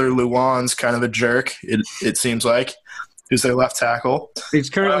Taylor Lewan's kind of a jerk, it seems like, who's their left tackle. He's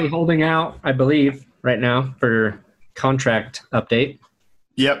currently holding out, I believe, right now for contract update.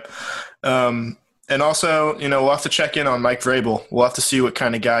 Yep. And also, we'll have to check in on Mike Vrabel. We'll have to see what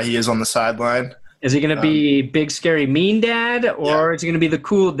kind of guy he is on the sideline. Is he going to be big, scary, mean dad, or is he going to be the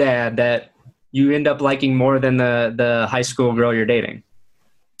cool dad that you end up liking more than the high school girl you're dating?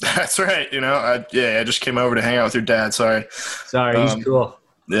 That's right. I just came over to hang out with your dad. Sorry, he's cool.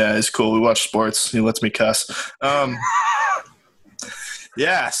 Yeah, he's cool. We watch sports. He lets me cuss.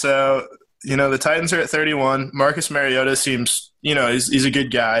 Yeah, so the Titans are at 31. Marcus Mariota seems, he's a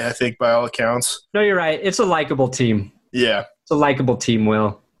good guy, I think, by all accounts. No, you're right. It's a likable team. Yeah. It's a likable team,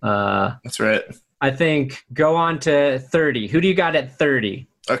 Will. That's right. I think go on to 30. Who do you got at 30?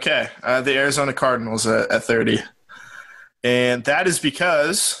 Okay. The Arizona Cardinals at 30. And that is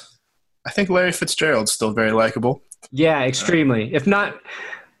because I think Larry Fitzgerald's still very likable. Yeah, extremely. If not,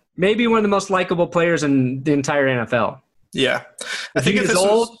 maybe one of the most likable players in the entire NFL. Yeah. I think he's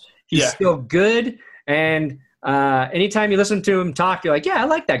old, he's still good. And anytime you listen to him talk, you're like, yeah, I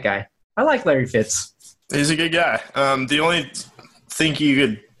like that guy. I like Larry Fitz. He's a good guy. The only thing you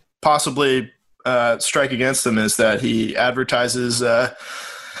could possibly strike against him is that he advertises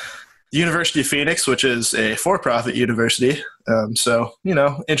University of Phoenix, which is a for-profit university. So,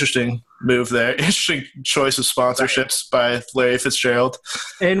 interesting move there. Interesting choice of sponsorships by Larry Fitzgerald.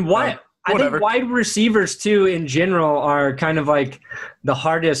 And I think wide receivers, too, in general, are kind of like the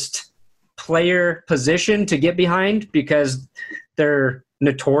hardest player position to get behind because they're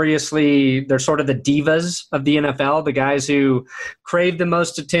they're sort of the divas of the NFL, the guys who crave the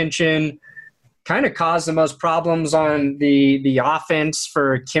most attention, kind of cause the most problems on the offense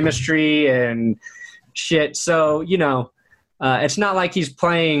for chemistry and shit. So, it's not like he's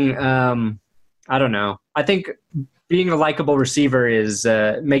playing, I don't know. I think being a likable receiver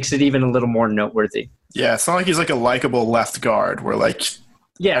makes it even a little more noteworthy. Yeah, it's not like he's like a likable left guard where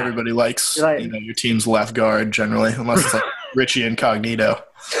everybody likes your team's left guard generally, unless it's like Richie Incognito.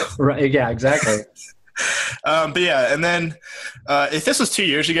 Right, yeah, exactly. But yeah, and then if this was 2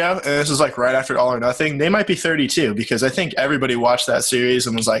 years ago, and this was like right after All or Nothing, they might be 32 because I think everybody watched that series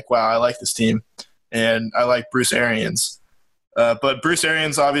and was like, wow, I like this team. And I like Bruce Arians. But Bruce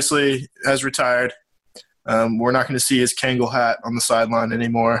Arians obviously has retired. We're not going to see his Kangol hat on the sideline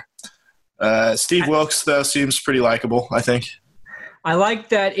anymore. Steve Wilkes, though, seems pretty likable, I think. I like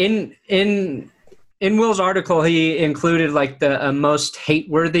that in Will's article, he included like the most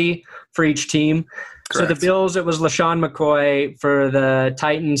hate-worthy for each team. Correct. So the Bills, it was LaShawn McCoy. For the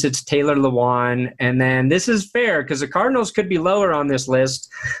Titans, it's Taylor Lewan. And then this is fair because the Cardinals could be lower on this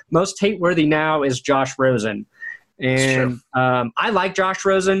list. Most hate-worthy now is Josh Rosen. And I like Josh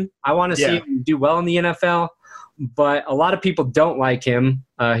Rosen. I want to see him do well in the NFL. But a lot of people don't like him.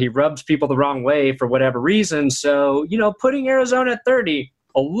 He rubs people the wrong way for whatever reason. So, putting Arizona at 30,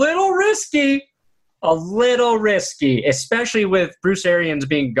 a little risky, especially with Bruce Arians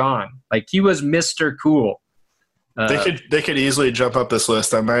being gone. Like, he was Mr. Cool. They could easily jump up this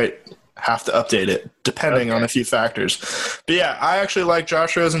list. I might have to update it, depending on a few factors. But, yeah, I actually like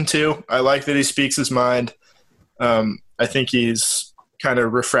Josh Rosen, too. I like that he speaks his mind. I think he's kind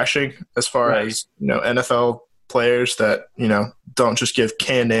of refreshing as far as, NFL players that, don't just give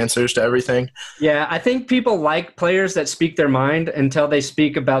canned answers to everything. Yeah, I think people like players that speak their mind until they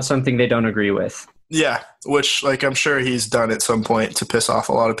speak about something they don't agree with. Yeah, which, I'm sure he's done at some point to piss off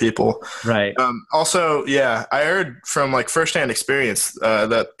a lot of people. Right. Also, yeah, I heard from, firsthand experience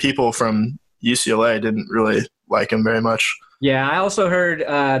that people from UCLA didn't really like him very much. Yeah, I also heard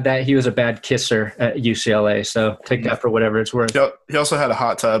that he was a bad kisser at UCLA, so take that for whatever it's worth. He also had a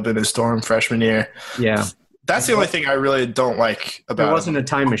hot tub in his dorm freshman year. Yeah. That's the only thing I really don't like about It wasn't a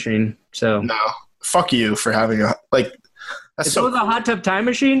time machine, so. No. Fuck you for having a, If it was a hot tub time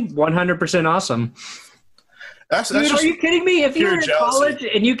machine, 100% awesome. That's Dude, just are you kidding me? If you were in college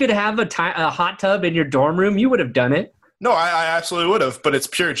and you could have a hot tub in your dorm room, you would have done it. No, I absolutely would have, but it's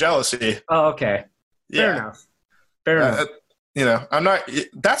pure jealousy. Oh, okay. Fair enough. Fair enough. I'm not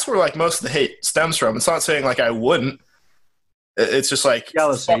 – that's where, most of the hate stems from. It's not saying, I wouldn't. It's just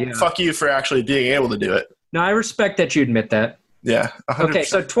jealousy, fuck you for actually being able to do it. No, I respect that you admit that. Yeah. 100%. Okay,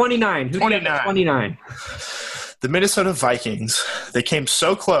 so 29. Who's 29? 29. The Minnesota Vikings. They came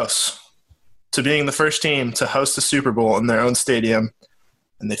so close to being the first team to host a Super Bowl in their own stadium,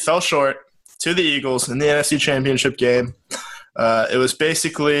 and they fell short to the Eagles in the NFC Championship game. It was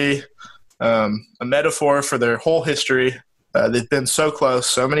basically a metaphor for their whole history. They've been so close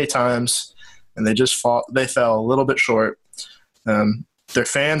so many times, and they fell a little bit short. Their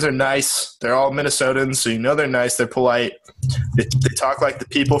fans are nice. They're all Minnesotans, so they're nice. They're polite. They talk like the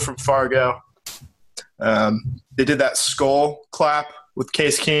people from Fargo. They did that skull clap with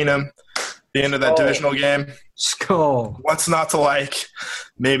Case Keenum at the end of that divisional game. Skull. What's not to like?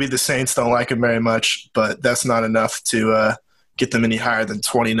 Maybe the Saints don't like him very much, but that's not enough to get them any higher than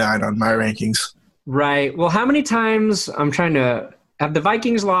 29 on my rankings. Right. Well, how many times have the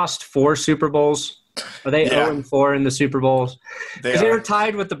Vikings lost 4 Super Bowls? Are they 0-4 in the Super Bowls? Because they were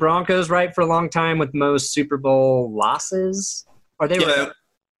tied with the Broncos, right, for a long time with most Super Bowl losses? Or they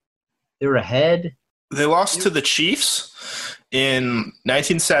were ahead? They lost to the Chiefs, in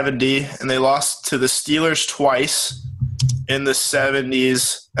 1970, and they lost to the Steelers twice in the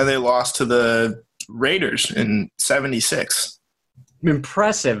 70s, and they lost to the Raiders in 76.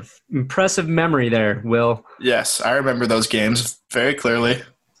 Impressive memory there, Will. Yes, I remember those games very clearly.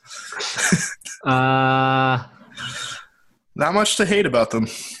 Not much to hate about them.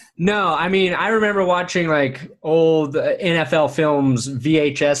 No, I mean, I remember watching like old NFL films,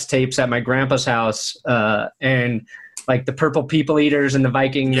 VHS tapes at my grandpa's house, and like the Purple People Eaters and the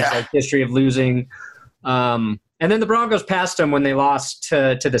Vikings, like history of losing. And then the Broncos passed them when they lost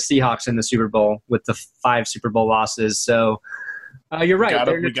to the Seahawks in the Super Bowl with the 5 Super Bowl losses. So you're right.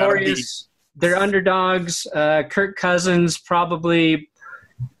 They're notorious. They're underdogs. Kirk Cousins probably –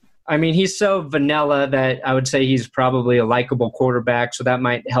 I mean, he's so vanilla that I would say he's probably a likable quarterback, so that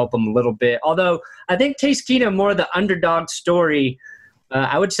might help him a little bit. Although I think Case Keenum more the underdog story.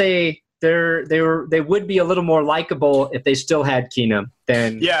 I would say they would be a little more likable if they still had Keenum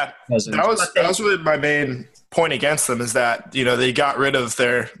than Cousins. That was really my main point against them, is that they got rid of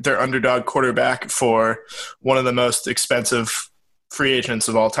their underdog quarterback for one of the most expensive free agents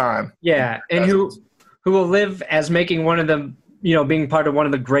of all time. Yeah, and who will live as making one of the being part of one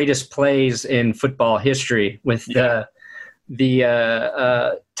of the greatest plays in football history with the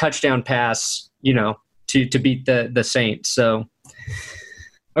touchdown pass, to beat the Saints. So,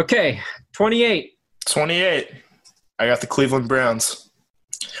 okay, 28. I got the Cleveland Browns.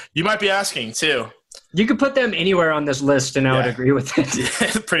 You might be asking, too. You could put them anywhere on this list, and I would agree with it.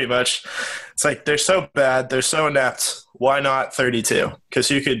 Yeah, pretty much. It's like they're so bad. They're so inept. Why not 32?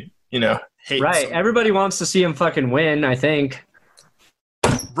 Because you could, hate Right. them. Everybody wants to see them fucking win, I think.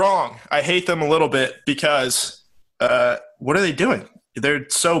 Wrong. I hate them a little bit because what are they doing? They're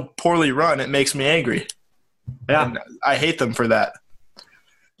so poorly run, it makes me angry. Yeah. And I hate them for that.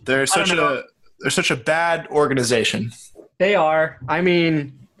 They're such a bad organization. They are. I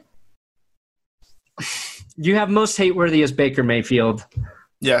mean, you have most hate-worthy as Baker Mayfield.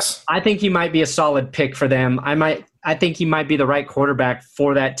 Yes. I think he might be a solid pick for them. I think he might be the right quarterback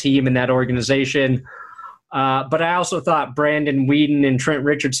for that team and that organization. But I also thought Brandon Weeden and Trent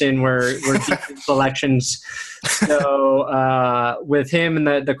Richardson were decent selections. So with him in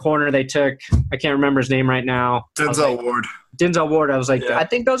the corner they took, I can't remember his name right now. Denzel Ward. I was like, I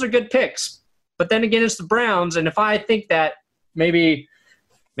think those are good picks. But then again, it's the Browns, and if I think that, maybe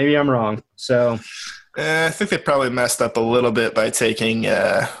I'm wrong. So I think they probably messed up a little bit by taking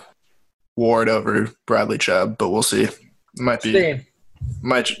Ward over Bradley Chubb, but we'll see. I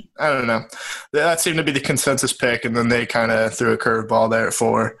don't know. That seemed to be the consensus pick, and then they kind of threw a curveball there at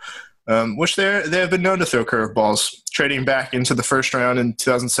 4, which they have been known to throw curveballs, trading back into the first round in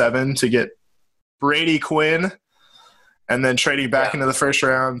 2007 to get Brady Quinn, and then trading back into the first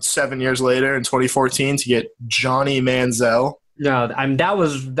round 7 years later in 2014 to get Johnny Manziel. No, that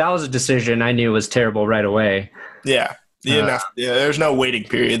was a decision I knew was terrible right away. Yeah. There's no waiting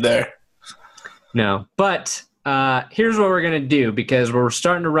period there. No, but here's what we're going to do, because we're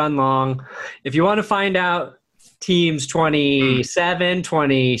starting to run long. If you want to find out teams 27,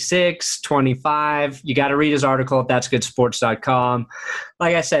 26, 25, you got to read his article at that'sgoodsports.com.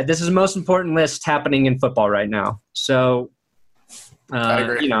 Like I said, this is the most important list happening in football right now. So, I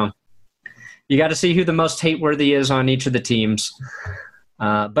agree. You got to see who the most hate-worthy is on each of the teams.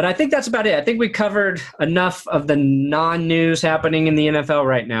 But I think that's about it. I think we covered enough of the non-news happening in the NFL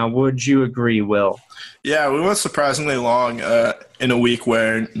right now. Would you agree, Will? Yeah, we went surprisingly long in a week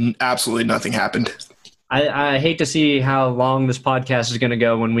where absolutely nothing happened. I hate to see how long this podcast is going to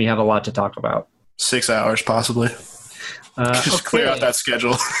go when we have a lot to talk about. 6 hours, possibly. Just clear out that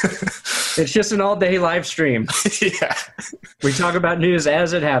schedule. It's just an all-day live stream. Yeah. We talk about news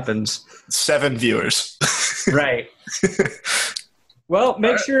as it happens. 7 viewers. Right. Well,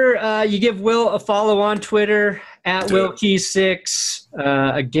 make sure you give Will a follow on Twitter at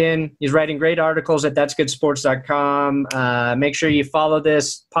WillKey6. Again, he's writing great articles at that'sgoodsports.com. Make sure you follow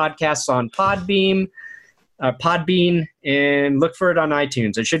this podcast on Podbean, and look for it on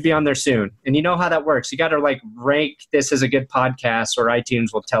iTunes. It should be on there soon. And you know how that works. You got to rank this as a good podcast, or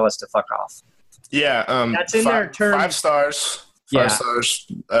iTunes will tell us to fuck off. Yeah. That's in their terms. 5 stars. 5 stars.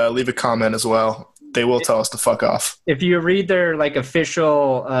 Leave a comment as well. They will tell us to fuck off. If you read their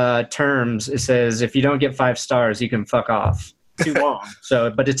official terms, it says if you don't get 5 stars, you can fuck off. Too long.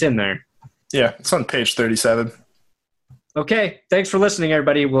 But it's in there. Yeah, it's on page 37. Okay, thanks for listening,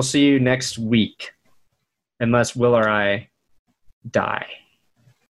 everybody. We'll see you next week, unless Will or I die.